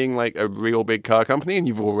from being like a real big car company, and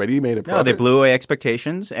you've already made a profit. No, they blew away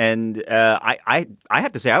expectations, and I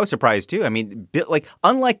have to say I was surprised too. I mean, like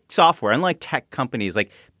unlike software, unlike tech companies,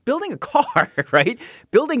 like building a car, right?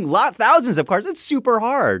 Building thousands of cars, it's super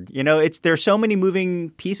hard. There's so many moving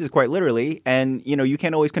pieces, quite literally, and you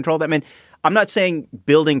can't always control them. And I'm not saying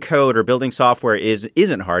building code or building software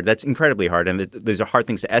isn't hard. That's incredibly hard, and these are hard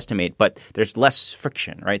things to estimate. But there's less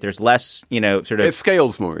friction, right? There's less, it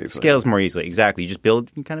scales more easily. Scales more easily, exactly. You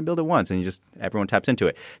kind of build it once, and everyone taps into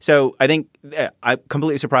it. So I think I'm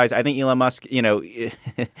completely surprised. I think Elon Musk,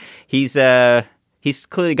 he's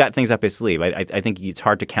clearly got things up his sleeve. I think it's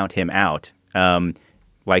hard to count him out.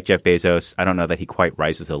 Like Jeff Bezos, I don't know that he quite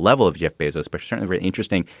rises to the level of Jeff Bezos, but certainly very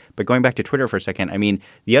interesting. But going back to Twitter for a second, I mean,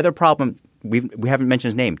 the other problem, we haven't mentioned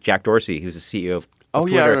his name, Jack Dorsey, who's the CEO of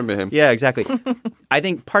Twitter. Yeah, I remember him. Yeah, exactly. I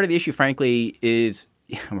think part of the issue, frankly, is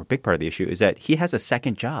a big part of the issue is that he has a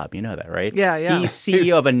second job. You know that, right? Yeah. He's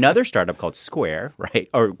CEO of another startup called Square, right?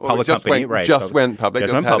 Or public company, right? Just went public.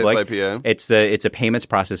 Just had its IPO. It's a payments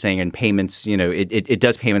processing and payments. It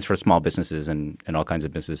does payments for small businesses and all kinds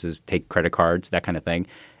of businesses. Take credit cards, that kind of thing.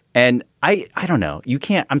 And I don't know. You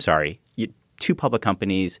can't. I'm sorry. Two public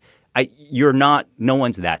companies. You're not. No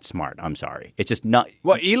one's that smart. I'm sorry. It's just not.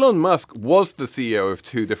 Well, Elon Musk was the CEO of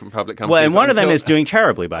two different public companies. Well, and one of them is doing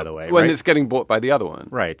terribly, by the way. When right? It's getting bought by the other one.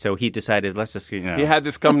 Right. So he decided, let's just. He had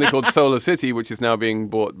this company called Solar City, which is now being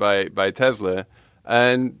bought by Tesla,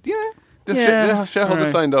 and the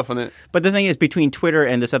shareholders signed off on it. But the thing is, between Twitter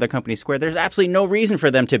and this other company, Square, there's absolutely no reason for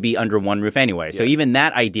them to be under one roof anyway. So even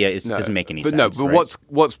that idea doesn't make any sense. But right?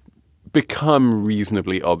 what's become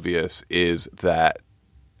reasonably obvious is that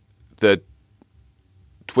the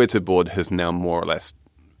Twitter board has now more or less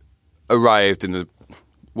arrived in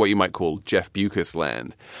what you might call Jeff Bewkes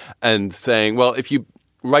land, and saying, well, if you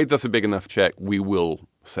write us a big enough check, we will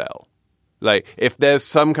sell. Like, if there's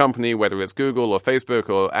some company, whether it's Google or Facebook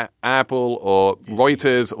or Apple or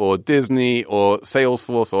Reuters or Disney or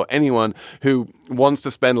Salesforce or anyone who wants to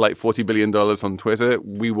spend like $40 billion on Twitter,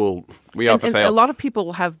 we are for sale. A lot of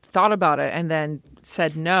people have thought about it and then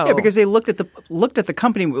said no. Yeah, because they looked at the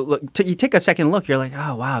company. You take a second look, you're like,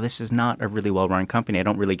 oh wow, this is not a really well-run company. I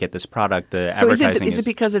don't really get this product. The advertising is it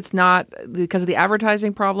because it's not because of the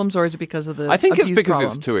advertising problems, or is it because of the I think it's because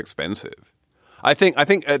problems? it's too expensive. I think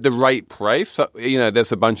at the right price,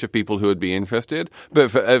 there's a bunch of people who would be interested. But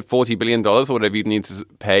for $40 billion or whatever you need to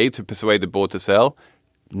pay to persuade the board to sell,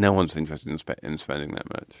 no one's interested in spending that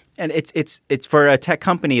much. And it's for a tech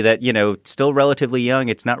company that, still relatively young.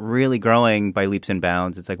 It's not really growing by leaps and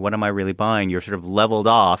bounds. It's like, what am I really buying? You're sort of leveled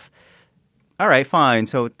off. All right, fine.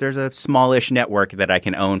 So there's a smallish network that I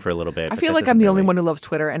can own for a little bit. I feel like I'm the only one who loves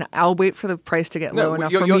Twitter, and I'll wait for the price to get low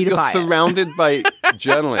enough for me to buy it. You're surrounded by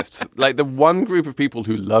journalists. Like, the one group of people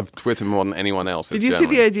who love Twitter more than anyone else is Did you see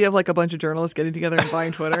the idea of like a bunch of journalists getting together and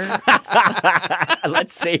buying Twitter?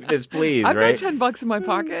 Let's save this, please. I've right? got $10 in my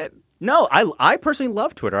pocket. No, I personally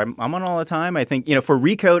love Twitter. I'm on all the time. I think, for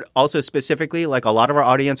Recode also specifically, like a lot of our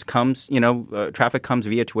audience comes, traffic comes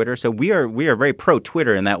via Twitter. So we are very pro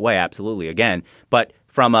Twitter in that way, absolutely. Again, but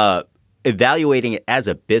from evaluating it as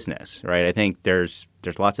a business, right? I think there's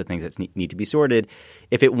lots of things that need to be sorted.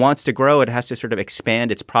 If it wants to grow, it has to sort of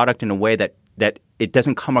expand its product in a way that it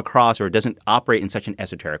doesn't come across or it doesn't operate in such an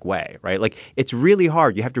esoteric way, right? Like, it's really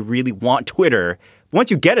hard. You have to really want Twitter.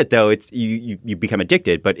 Once you get it, though, it's you become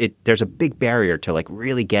addicted. But there's a big barrier to like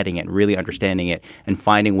really getting it, really understanding it, and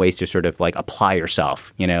finding ways to sort of like apply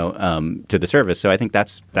yourself, to the service. So I think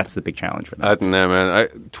that's the big challenge for them. I don't know, man.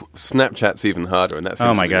 Snapchat's even harder, and that's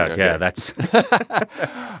oh my god, yeah, that's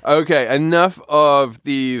okay. Enough of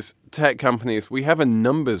these tech companies. We have a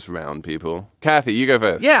numbers round, people. Kathy, you go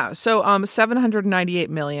first. Yeah. So 798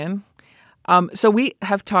 million. So we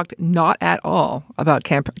have talked not at all about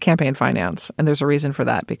campaign finance, and there's a reason for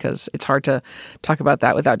that because it's hard to talk about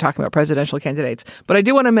that without talking about presidential candidates. But I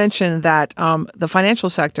do want to mention that the financial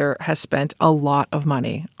sector has spent a lot of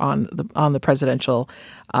money on the presidential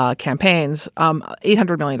campaigns,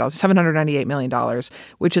 $800 million, $798 million,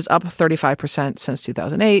 which is up 35% since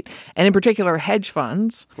 2008. And in particular, hedge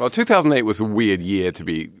funds. Well, 2008 was a weird year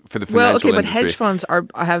for the financial industry. But hedge funds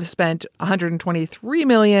have spent $123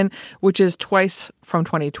 million, which is twice from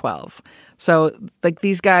 2012. So, like,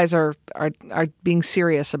 these guys are being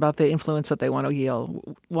serious about the influence that they want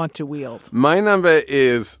to wield. My number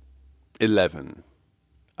is 11.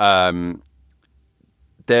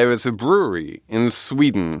 there is a brewery in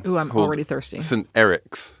Sweden. Ooh, I'm called already thirsty. St.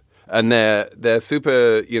 Eric's, and they're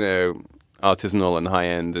super, artisanal and high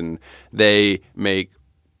end, and they make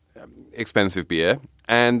expensive beer.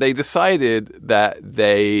 And they decided that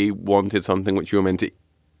they wanted something which you were meant to,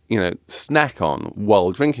 snack on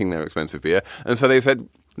while drinking their expensive beer. And so they said,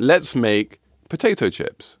 let's make potato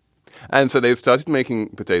chips. And so they started making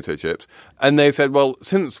potato chips. And they said, well,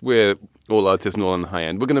 since we're all artisanal and high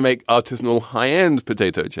end, we're going to make artisanal high end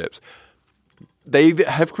potato chips. They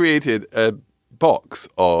have created a box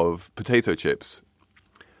of potato chips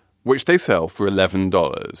which they sell for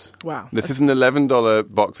 $11. Wow. This is an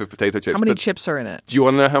 $11 box of potato chips. How many chips are in it? Do you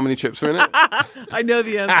want to know how many chips are in it? I know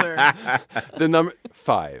the answer. The number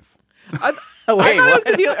 5. I thought it was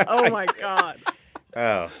going to be oh, my God.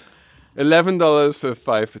 Oh. $11 for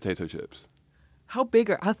 5 potato chips. How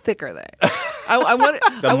thick are they? I want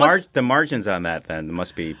The margins on that then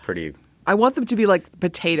must be pretty... I want them to be like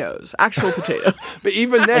potatoes, actual potatoes. But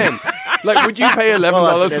even then, would you pay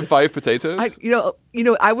 $11 for 5 potatoes?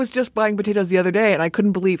 I was just buying potatoes the other day, and I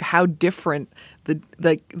couldn't believe how different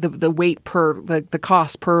the weight per the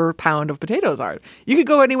cost per pound of potatoes are. You could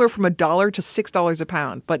go anywhere from $1 to $6 a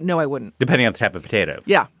pound, but no, I wouldn't. Depending on the type of potato.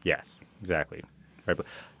 Yeah. Yes, exactly. Right.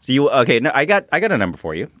 So I got a number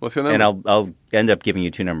for you. What's your number? And I'll end up giving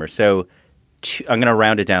you 2 numbers. So I'm going to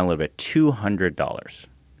round it down a little bit. $200.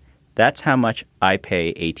 That's how much I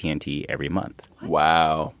pay AT&T every month.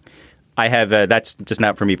 Wow. I have that's just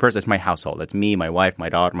not for me personally. It's my household. That's me, my wife, my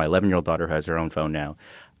daughter. My 11-year-old daughter who has her own phone now.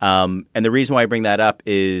 And the reason why I bring that up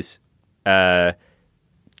is going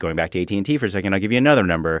back to AT&T for a second. I'll give you another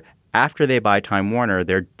number. After they buy Time Warner,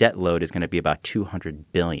 their debt load is going to be about $200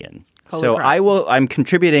 billion. Holy so crap. I'm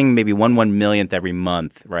contributing maybe 1/1,000,000th every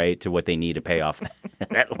month, right, to what they need to pay off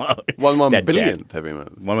that loan. 1/1 billionth every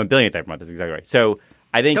month. 1/1 billionth every month. That's exactly right. So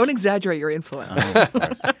I think Don't exaggerate your influence.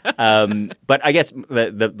 but I guess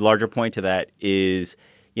the larger point to that is,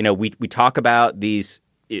 we talk about these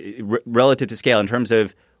relative to scale in terms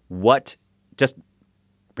of what, just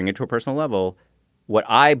bring it to a personal level, what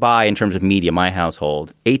I buy in terms of media, my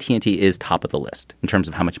household, AT&T is top of the list in terms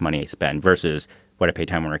of how much money I spend versus what I pay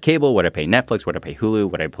Time Warner Cable, what I pay Netflix, what I pay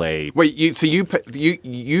Hulu, what I play. Wait, you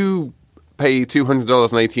pay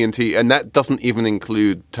 $200 on AT&T, and that doesn't even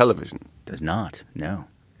include television. Does not, no.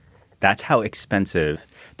 That's how expensive.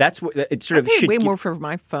 That's what it sort of I pay should way more for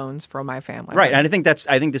my phones for my family. Right, and I think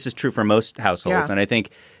this is true for most households, Yeah. and I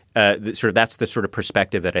think that's the sort of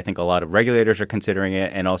perspective that I think a lot of regulators are considering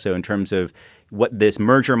it, and also in terms of what this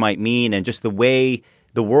merger might mean, and just the way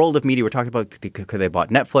the world of media we're talking about. Could they bought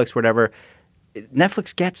Netflix, whatever?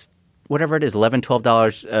 Netflix gets whatever it is, $11,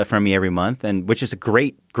 $12 from me every month, and which is a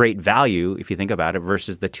great value if you think about it,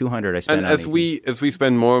 versus the $200 I spend. And on as we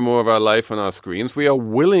spend more and more of our life on our screens, we are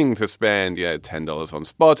willing to spend $10 on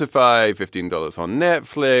Spotify, $15 on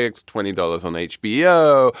Netflix, $20 on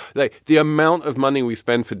HBO. Like, the amount of money we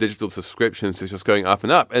spend for digital subscriptions is just going up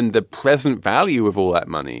and up, and the present value of all that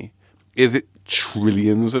money is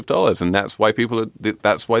trillions of dollars, and that's why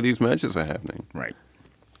that's why these mergers are happening. Right.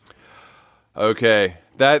 Okay,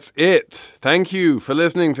 that's it. Thank you for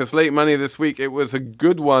listening to Slate Money this week. It was a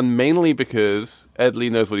good one, mainly because Ed Lee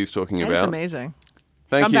knows what he's talking about. It's amazing.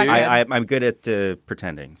 Thank Come you. back, I'm good at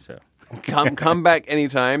pretending, so. Come back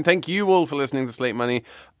anytime. Thank you all for listening to Slate Money.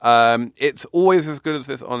 It's always as good as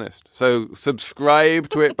this honest. So subscribe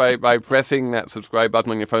to it by pressing that subscribe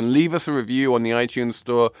button on your phone. Leave us a review on the iTunes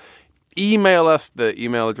store. Email us. The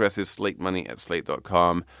email address is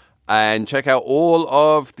slatemoney@slate.com. And check out all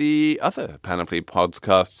of the other Panoply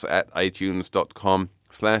podcasts at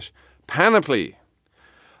itunes.com/Panoply.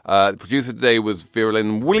 The producer today was Vera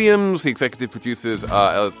Lynn Williams. The executive producers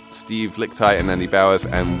are Steve Lickteig and Andy Bowers.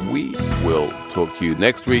 And we will talk to you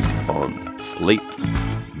next week on Slate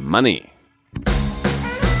Money.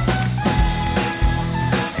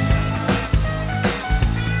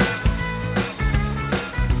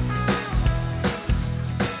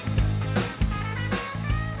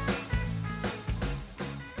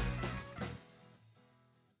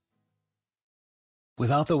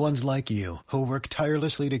 Without the ones like you, who work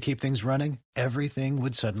tirelessly to keep things running, everything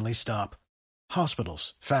would suddenly stop.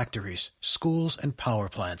 Hospitals, factories, schools, and power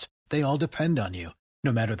plants, they all depend on you.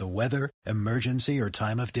 No matter the weather, emergency, or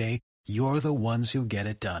time of day, you're the ones who get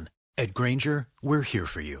it done. At Grainger, we're here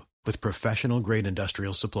for you with professional-grade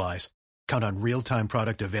industrial supplies. Count on real-time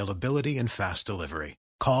product availability and fast delivery.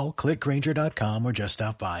 Call, click Grainger.com, or just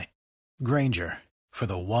stop by. Grainger, for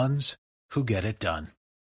the ones who get it done.